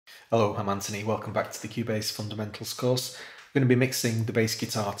Hello, I'm Anthony. Welcome back to the Cubase Fundamentals course. I'm going to be mixing the bass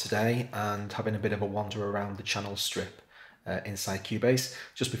guitar today and having a bit of a wander around the channel strip inside Cubase.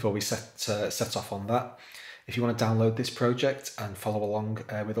 Just before we set off on that, if you want to download this project and follow along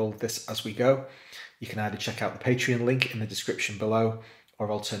with all of this as we go, you can either check out the Patreon link in the description below, or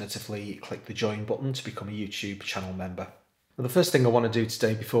alternatively click the join button to become a YouTube channel member. Well, the first thing I want to do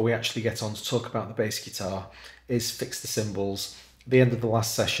today before we actually get on to talk about the bass guitar is fix the cymbals. At the end of the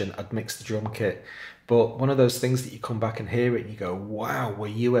last session, I'd mixed the drum kit, but one of those things that you come back and hear it and you go, wow, were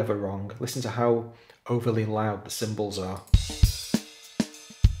you ever wrong? Listen to how overly loud the cymbals are.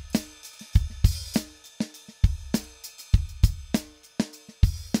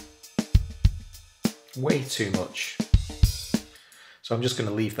 Way too much. So I'm just going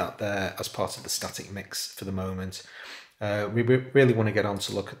to leave that there as part of the static mix for the moment. We really want to get on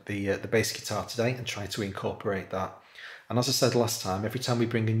to look at the bass guitar today and try to incorporate that. And as I said last time, every time we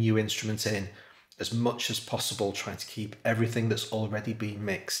bring a new instrument in, as much as possible, try to keep everything that's already been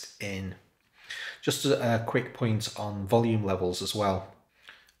mixed in. Just a quick point on volume levels as well.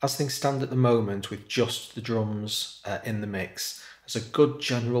 As things stand at the moment with just the drums in the mix, as a good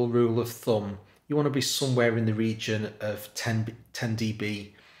general rule of thumb, you want to be somewhere in the region of 10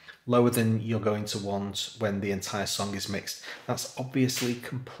 dB, lower than you're going to want when the entire song is mixed. That's obviously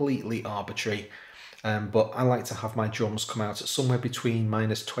completely arbitrary. But I like to have my drums come out at somewhere between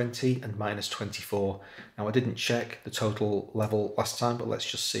 -20 and -24. Now, I didn't check the total level last time, but let's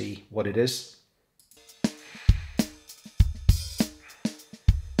just see what it is.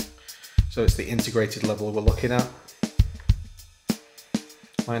 So it's the integrated level we're looking at.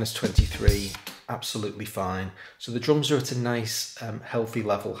 -23, absolutely fine. So the drums are at a nice, healthy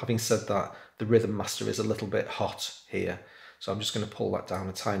level. Having said that, the rhythm master is a little bit hot here. So I'm just going to pull that down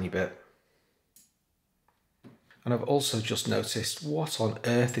a tiny bit. And I've also just noticed, what on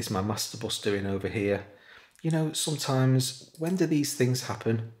earth is my master bus doing over here? You know, sometimes, when do these things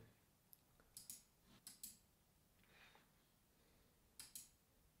happen?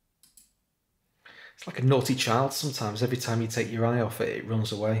 It's like a naughty child sometimes. Every time you take your eye off it, it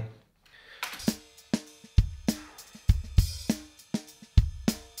runs away.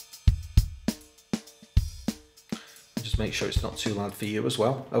 Just make sure it's not too loud for you as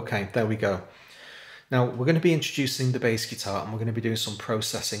well. Okay, there we go. Now, we're going to be introducing the bass guitar and we're going to be doing some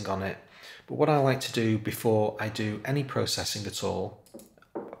processing on it. But what I like to do before I do any processing at all,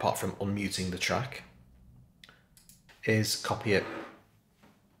 apart from unmuting the track, is copy it.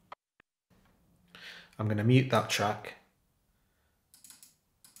 I'm going to mute that track.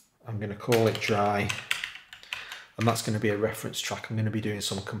 I'm going to call it dry. And that's going to be a reference track. I'm going to be doing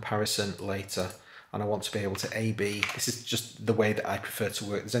some comparison later. And I want to be able to A/B. This is just the way that I prefer to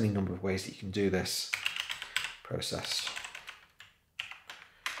work. There's any number of ways that you can do this. Process.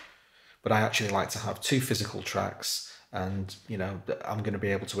 But I actually like to have two physical tracks, and you know, I'm going to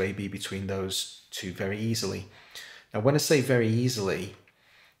be able to A/B between those two very easily. Now, when I say very easily,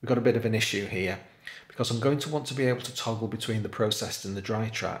 we've got a bit of an issue here, because I'm going to want to be able to toggle between the processed and the dry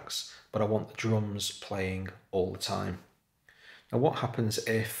tracks, but I want the drums playing all the time. Now, what happens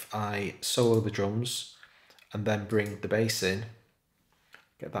if I solo the drums and then bring the bass in?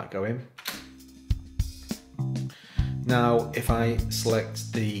 Get that going. Now, if I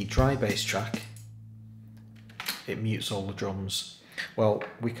select the dry bass track, it mutes all the drums. Well,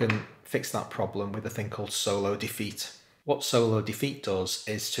 we can fix that problem with a thing called solo defeat. What solo defeat does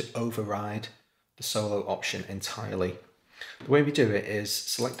is to override the solo option entirely. The way we do it is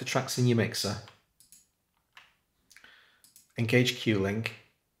select the tracks in your mixer, engage Q-Link,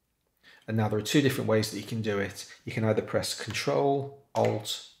 and now there are two different ways that you can do it. You can either press Control,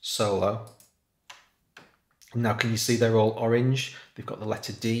 Alt, Solo. Now, can you see they're all orange? They've got the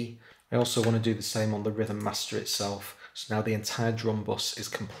letter D. I also want to do the same on the rhythm master itself. So now the entire drum bus is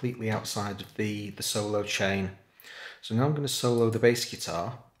completely outside of the solo chain. So now I'm going to solo the bass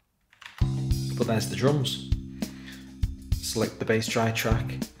guitar, but there's the drums. Select the bass dry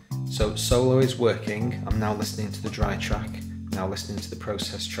track. So solo is working. I'm now listening to the dry track, now listening to the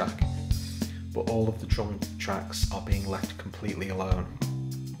process track, but all of the drum tracks are being left completely alone.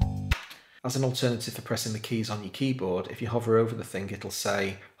 As an alternative for pressing the keys on your keyboard, if you hover over the thing, it'll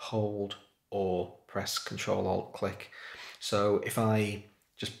say hold or press Control Alt click. So if I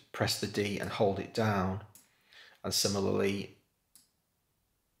just press the D and hold it down, and similarly,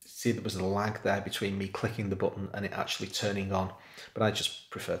 see there was a lag there between me clicking the button and it actually turning on, but I just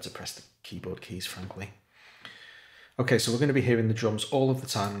prefer to press the keyboard keys, frankly. Okay, so we're going to be hearing the drums all of the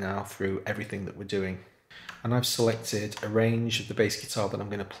time now through everything that we're doing. And I've selected a range of the bass guitar that I'm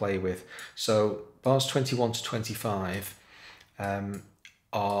going to play with. So bars 21 to 25,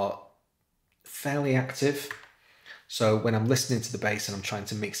 are fairly active. So when I'm listening to the bass and I'm trying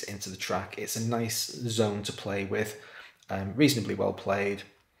to mix it into the track, it's a nice zone to play with, reasonably well played,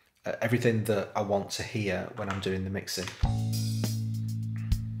 everything that I want to hear when I'm doing the mixing.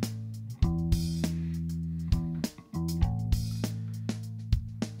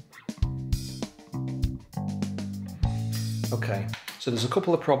 Okay, so there's a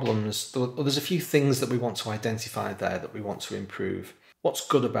couple of problems. There's a few things that we want to identify there that we want to improve. What's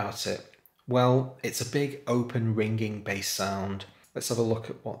good about it? Well, it's a big open ringing bass sound. Let's have a look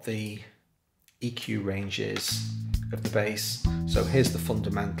at what the EQ range is of the bass. So here's the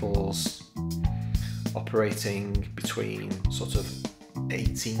fundamentals, operating between sort of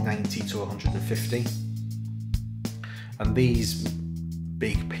 80, 90 to 150. And these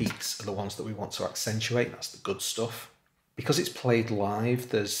big peaks are the ones that we want to accentuate. That's the good stuff. Because it's played live,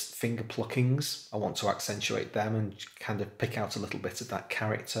 there's finger pluckings. I want to accentuate them and kind of pick out a little bit of that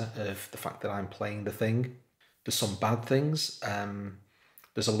character of the fact that I'm playing the thing. There's some bad things.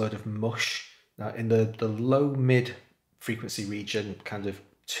 There's a load of mush. Now in the low mid frequency region, kind of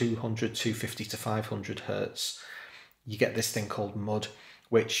 200, 250 to 500 hertz, you get this thing called mud,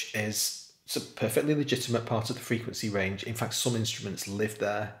 which is a perfectly legitimate part of the frequency range. In fact, some instruments live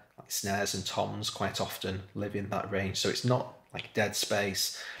there. Like snares and toms quite often live in that range, so it's not like dead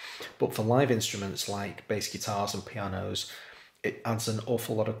space. But for live instruments like bass guitars and pianos, it adds an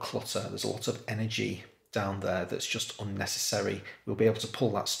awful lot of clutter. There's a lot of energy down there that's just unnecessary. We'll be able to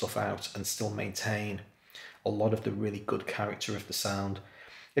pull that stuff out and still maintain a lot of the really good character of the sound.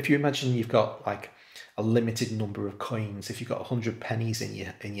 If you imagine you've got like a limited number of coins, if you've got 100 pennies in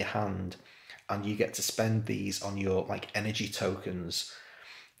your hand and you get to spend these on your like energy tokens,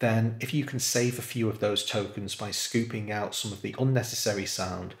 then if you can save a few of those tokens by scooping out some of the unnecessary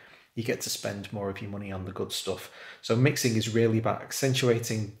sound, you get to spend more of your money on the good stuff. So mixing is really about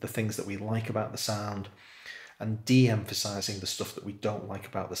accentuating the things that we like about the sound and de-emphasizing the stuff that we don't like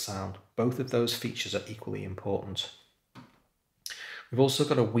about the sound. Both of those features are equally important. We've also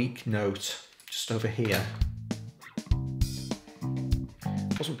got a weak note just over here.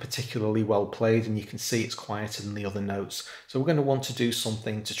 Wasn't particularly well played, and you can see it's quieter than the other notes. So we're going to want to do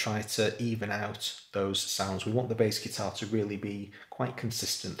something to try to even out those sounds. We want the bass guitar to really be quite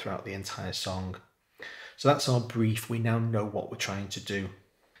consistent throughout the entire song. So that's our brief. We now know what we're trying to do.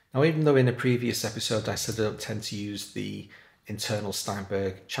 Now, even though in a previous episode I said I don't tend to use the internal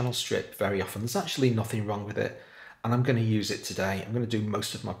Steinberg channel strip very often, there's actually nothing wrong with it, and I'm going to use it today. I'm going to do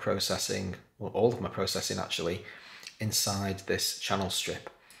most of my processing, well, all of my processing actually, inside this channel strip.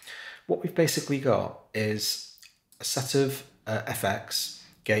 What we've basically got is a set of FX,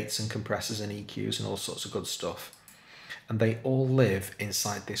 gates and compressors and EQs and all sorts of good stuff, and they all live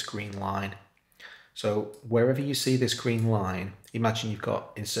inside this green line. So wherever you see this green line, imagine you've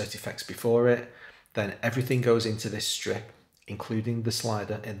got insert effects before it, then everything goes into this strip, including the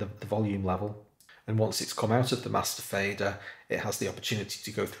slider in the volume level, and once it's come out of the master fader, it has the opportunity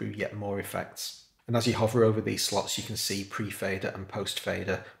to go through yet more effects. And as you hover over these slots, you can see pre-fader and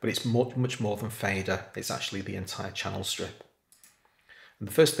post-fader, but it's much more than fader. It's actually the entire channel strip. And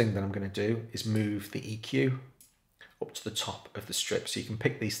the first thing that I'm going to do is move the EQ up to the top of the strip, so you can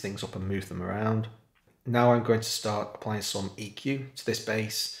pick these things up and move them around. Now I'm going to start applying some EQ to this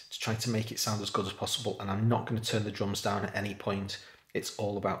bass to try to make it sound as good as possible, and I'm not going to turn the drums down at any point. It's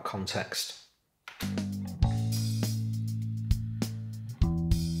all about context.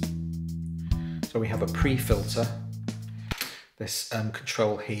 So we have a pre-filter. This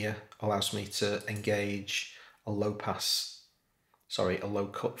control here allows me to engage a low cut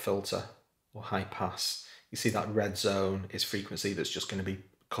filter or high pass. You see that red zone is frequency that's just going to be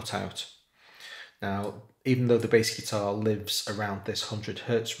cut out. Now, even though the bass guitar lives around this 100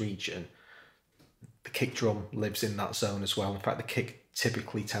 hertz region, the kick drum lives in that zone as well. In fact, the kick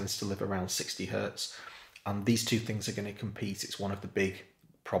typically tends to live around 60 hertz, and these two things are going to compete. It's one of the big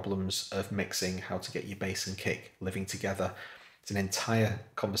problems of mixing, how to get your bass and kick living together. It's an entire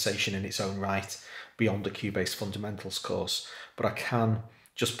conversation in its own right beyond the Cubase fundamentals course, but I can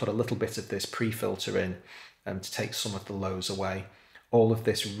just put a little bit of this pre-filter in to take some of the lows away. All of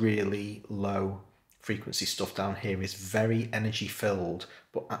this really low frequency stuff down here is very energy filled,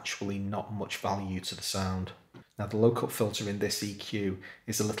 but actually not much value to the sound. Now the low cut filter in this EQ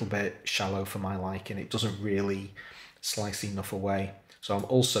is a little bit shallow for my liking. It doesn't really slice enough away. So I'm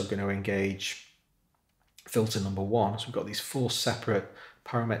also going to engage filter number 1. So we've got these 4 separate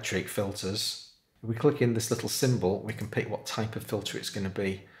parametric filters. If we click in this little symbol, we can pick what type of filter it's going to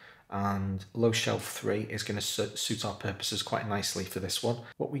be. And low shelf 3 is going to suit our purposes quite nicely for this one.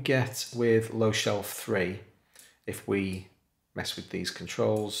 What we get with low shelf 3, if we mess with these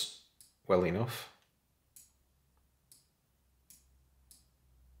controls well enough.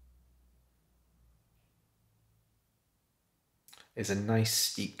 Is a nice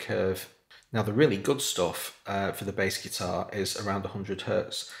steep curve. Now the really good stuff for the bass guitar is around 100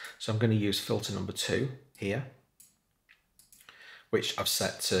 Hertz. So I'm going to use filter number 2 here, which I've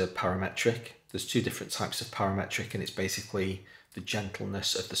set to parametric. There's two different types of parametric, and it's basically the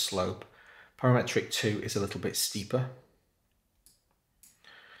gentleness of the slope. Parametric 2 is a little bit steeper.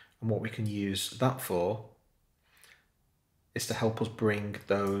 And what we can use that for is to help us bring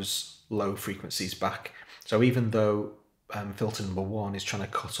those low frequencies back. So even though filter number 1 is trying to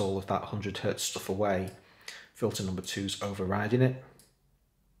cut all of that 100 Hertz stuff away, filter number 2 is overriding it.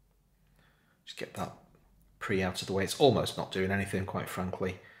 Just get that pre out of the way. It's almost not doing anything, quite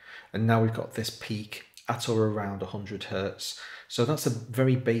frankly. And now we've got this peak at or around 100 Hertz. So that's a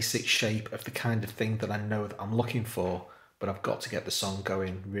very basic shape of the kind of thing that I know that I'm looking for, but I've got to get the song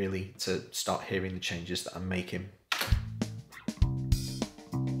going really to start hearing the changes that I'm making.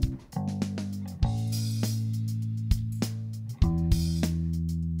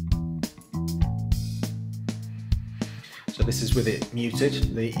 So this is with it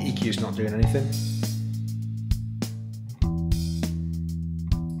muted, the EQ is not doing anything.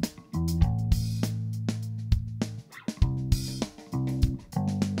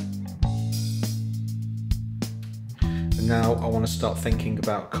 And now I want to start thinking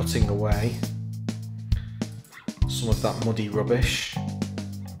about cutting away some of that muddy rubbish.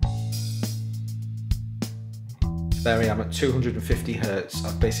 There I am at 250 Hertz.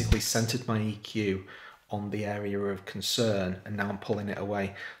 I've basically centered my EQ on the area of concern, and now I'm pulling it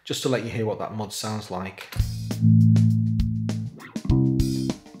away just to let you hear what that mud sounds like.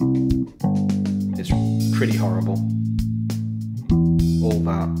 It's pretty horrible. All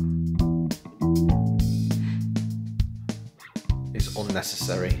that is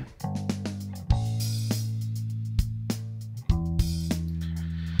unnecessary.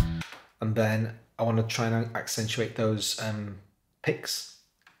 And then I want to try and accentuate those picks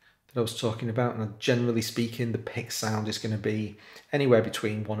that I was talking about, and generally speaking the pick sound is going to be anywhere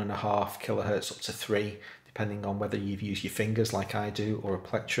between 1.5 kilohertz up to 3, depending on whether you've used your fingers like I do or a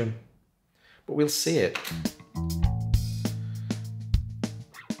plectrum, but we'll see it.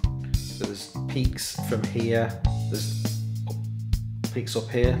 So there's peaks from here, there's peaks up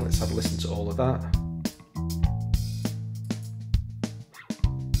here. Let's have a listen to all of that.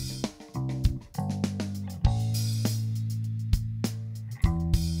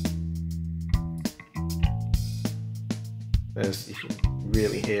 You can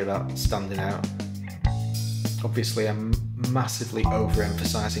really hear that standing out. Obviously I'm massively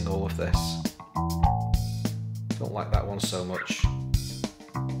overemphasizing all of this. Don't like that one so much.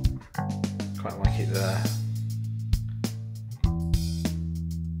 Quite like it there.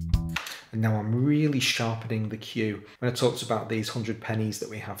 And now I'm really sharpening the cue. When I talked about these 100 pennies that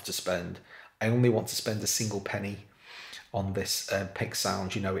we have to spend, I only want to spend a single penny on this pick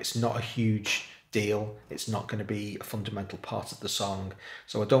sound. You know, it's not a huge deal, it's not going to be a fundamental part of the song,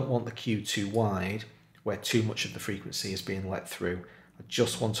 so I don't want the cue too wide where too much of the frequency is being let through. I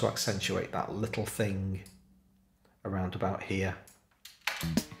just want to accentuate that little thing around about here.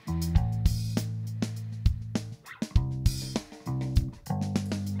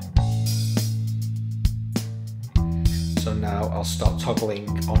 So now I'll start toggling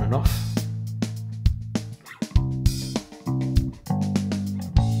on and off.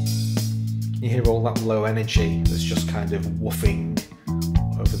 You hear all that low energy that's just kind of woofing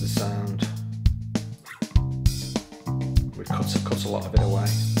over the sound. We've cut a lot of it away.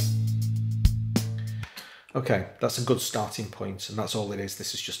 Okay, that's a good starting point, and that's all it is.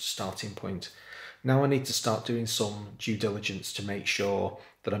 This is just a starting point. Now I need to start doing some due diligence to make sure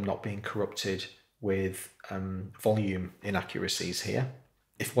that I'm not being corrupted with volume inaccuracies here.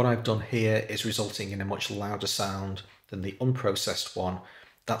 If what I've done here is resulting in a much louder sound than the unprocessed one,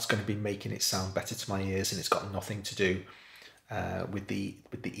 that's going to be making it sound better to my ears, and it's got nothing to do with the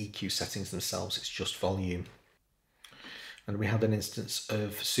EQ settings themselves. It's just volume. And we had an instance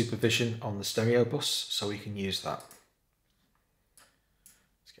of supervision on the stereo bus, so we can use that.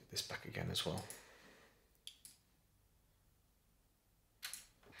 Let's get this back again as well.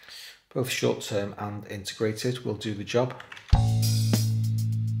 Both short-term and integrated will do the job.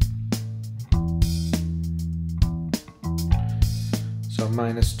 So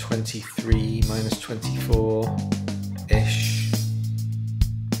minus 23, minus 24-ish.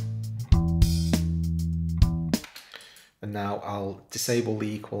 And now I'll disable the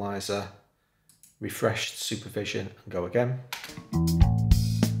equalizer, refresh supervision and go again.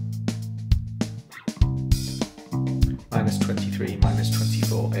 Minus 24.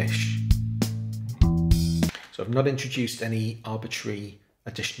 -24-ish. So I've not introduced any arbitrary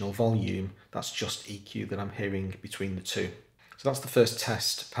additional volume, that's just EQ that I'm hearing between the two. So that's the first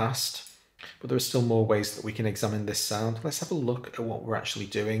test passed, but there are still more ways that we can examine this sound. Let's have a look at what we're actually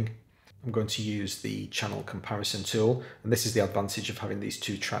doing. I'm going to use the channel comparison tool, and this is the advantage of having these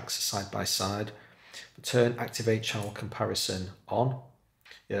two tracks side by side. Turn activate channel comparison on.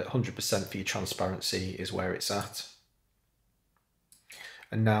 100% for your transparency is where it's at.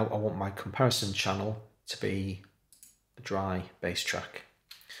 And now I want my comparison channel to be the dry bass track.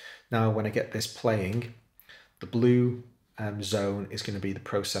 Now when I get this playing, the blue zone is going to be the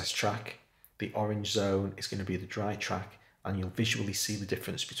process track, the orange zone is going to be the dry track, and you'll visually see the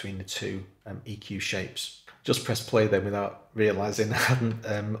difference between the two EQ shapes. Just press play then without realising I hadn't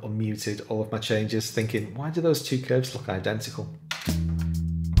unmuted all of my changes, thinking, why do those two curves look identical?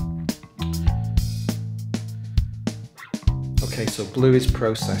 Okay, so blue is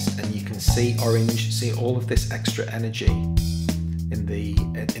processed, and you can see orange, see all of this extra energy in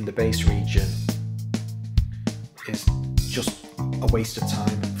the bass region is just a waste of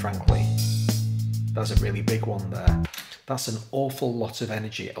time, frankly. That's a really big one there. That's an awful lot of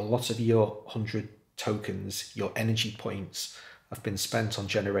energy. A lot of your 100 tokens, your energy points, have been spent on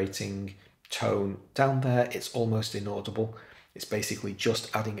generating tone. Down there, it's almost inaudible. It's basically just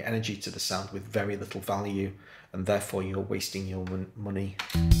adding energy to the sound with very little value, and therefore you're wasting your money.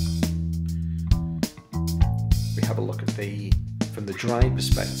 We have a look at from the dry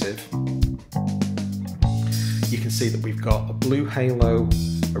perspective. You can see that we've got a blue halo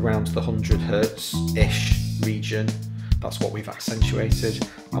around the 100 Hz-ish region. That's what we've accentuated,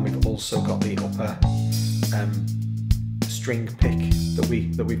 and we've also got the upper string pick that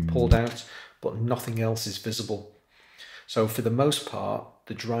we've pulled out, but nothing else is visible. So for the most part,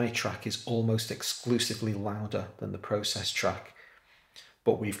 the dry track is almost exclusively louder than the process track,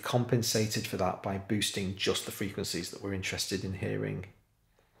 but we've compensated for that by boosting just the frequencies that we're interested in hearing.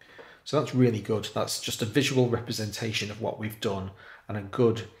 So that's really good. That's just a visual representation of what we've done, and a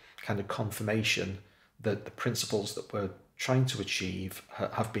good kind of confirmation that the principles that we're trying to achieve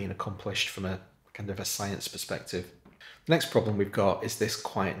have been accomplished from a kind of a science perspective. The next problem we've got is this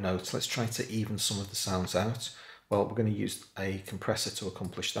quiet note. Let's try to even some of the sounds out. Well, we're going to use a compressor to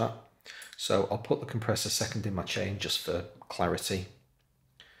accomplish that. So I'll put the compressor second in my chain just for clarity.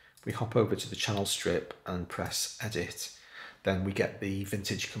 We hop over to the channel strip and press edit. Then we get the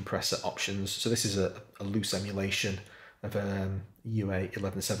vintage compressor options. So this is a loose emulation of a UA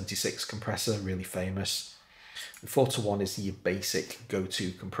 1176 compressor, really famous. And 4:1 is your basic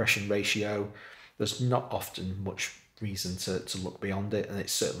go-to compression ratio. There's not often much reason to look beyond it, and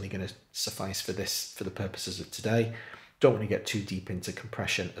it's certainly going to suffice for the purposes of today. Don't want to get too deep into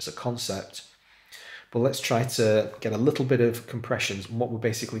compression as a concept, but let's try to get a little bit of compressions. And what we're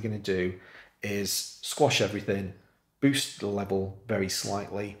basically going to do is squash everything, boost the level very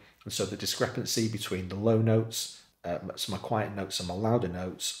slightly, and so the discrepancy between the low notes, so my quiet notes and my louder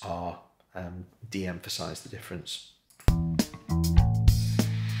notes, are de-emphasize the difference.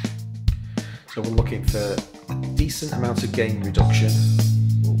 So we're looking for a decent amount of gain reduction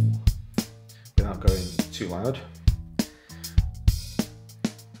without going too loud.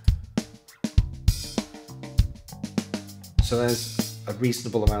 So there's a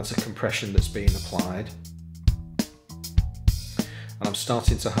reasonable amount of compression that's being applied. And I'm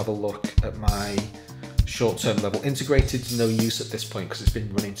starting to have a look at my short-term level. Integrated to no use at this point because it's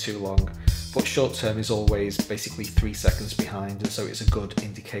been running too long, but short-term is always basically 3 seconds behind, and so it's a good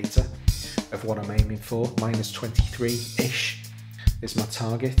indicator of what I'm aiming for. -23-ish is my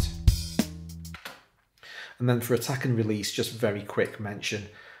target. And then for attack and release, just very quick mention.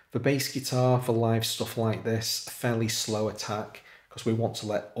 For bass guitar, for live stuff like this, a fairly slow attack, because we want to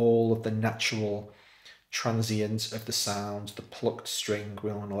let all of the natural transient of the sound, the plucked string,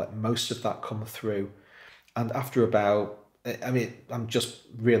 we want to let most of that come through. And after about, I mean, I'm just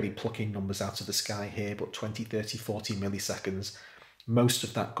really plucking numbers out of the sky here, but 20, 30, 40 milliseconds, most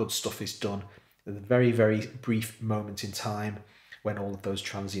of that good stuff is done. At a very, very brief moment in time when all of those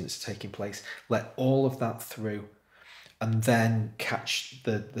transients are taking place. Let all of that through, and then catch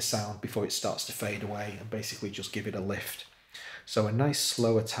the sound before it starts to fade away, and basically just give it a lift. So a nice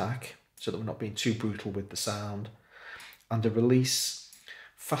slow attack, so that we're not being too brutal with the sound, and a release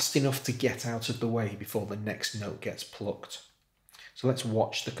fast enough to get out of the way before the next note gets plucked. So let's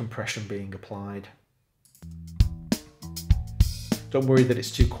watch the compression being applied. Don't worry that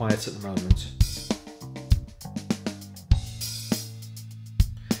it's too quiet at the moment.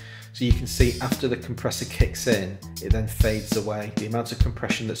 So you can see after the compressor kicks in, it then fades away. The amount of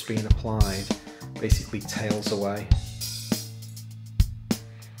compression that's being applied basically tails away.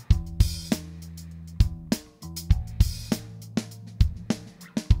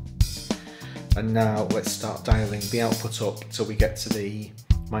 And now let's start dialing the output up till we get to the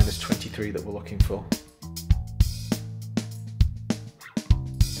 -23 that we're looking for.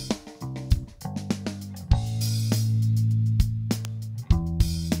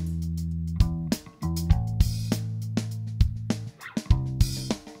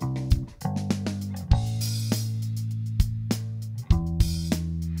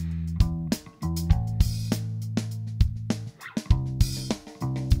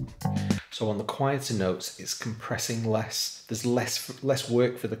 So on the quieter notes, it's compressing less. There's less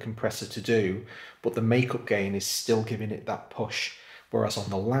work for the compressor to do, but the makeup gain is still giving it that push. Whereas on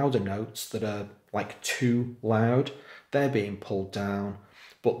the louder notes that are like too loud, they're being pulled down,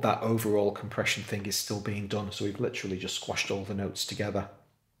 but that overall compression thing is still being done. So we've literally just squashed all the notes together.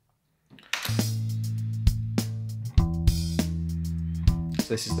 So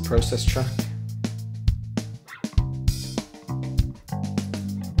this is the process track.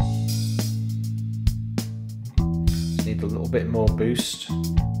 Need a little bit more boost.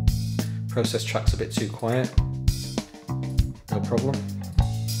 Process track's a bit too quiet. No problem.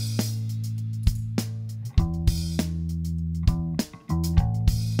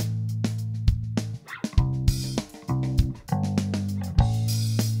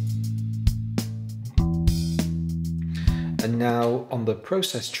 And now on the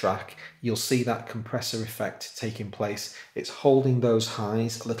process track, you'll see that compressor effect taking place. It's holding those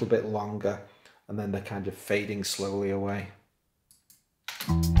highs a little bit longer, and then they're kind of fading slowly away.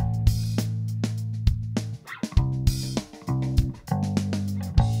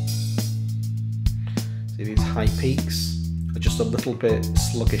 See, these high peaks are just a little bit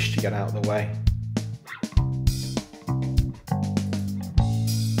sluggish to get out of the way.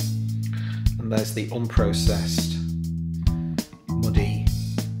 And there's the unprocessed, muddy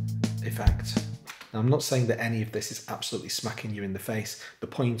effect. Now, I'm not saying that any of this is absolutely smacking you in the face. The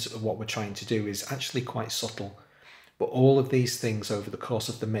point of what we're trying to do is actually quite subtle. But all of these things over the course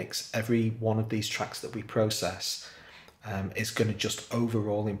of the mix, every one of these tracks that we process is going to just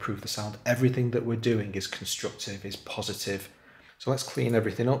overall improve the sound. Everything that we're doing is constructive, is positive. So let's clean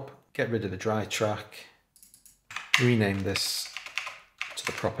everything up, get rid of the dry track, rename this to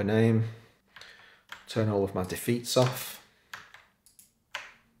the proper name, turn all of my defeats off.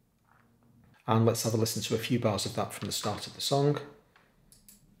 And let's have a listen to a few bars of that from the start of the song.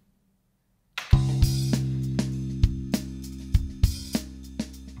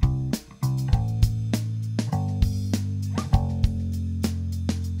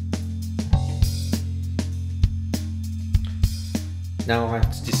 Now I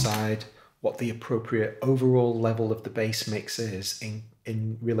have to decide what the appropriate overall level of the bass mix is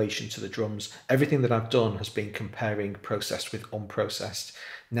in relation to the drums. Everything that I've done has been comparing processed with unprocessed.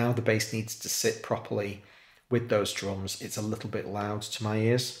 Now the bass needs to sit properly with those drums. It's a little bit loud to my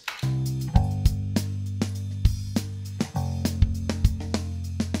ears.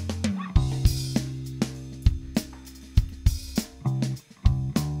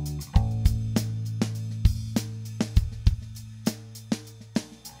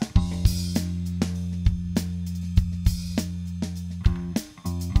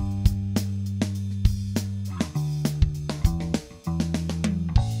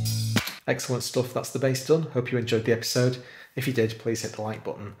 Excellent stuff, that's the bass done. Hope you enjoyed the episode. If you did, please hit the like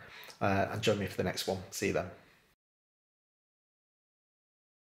button and join me for the next one. See you then.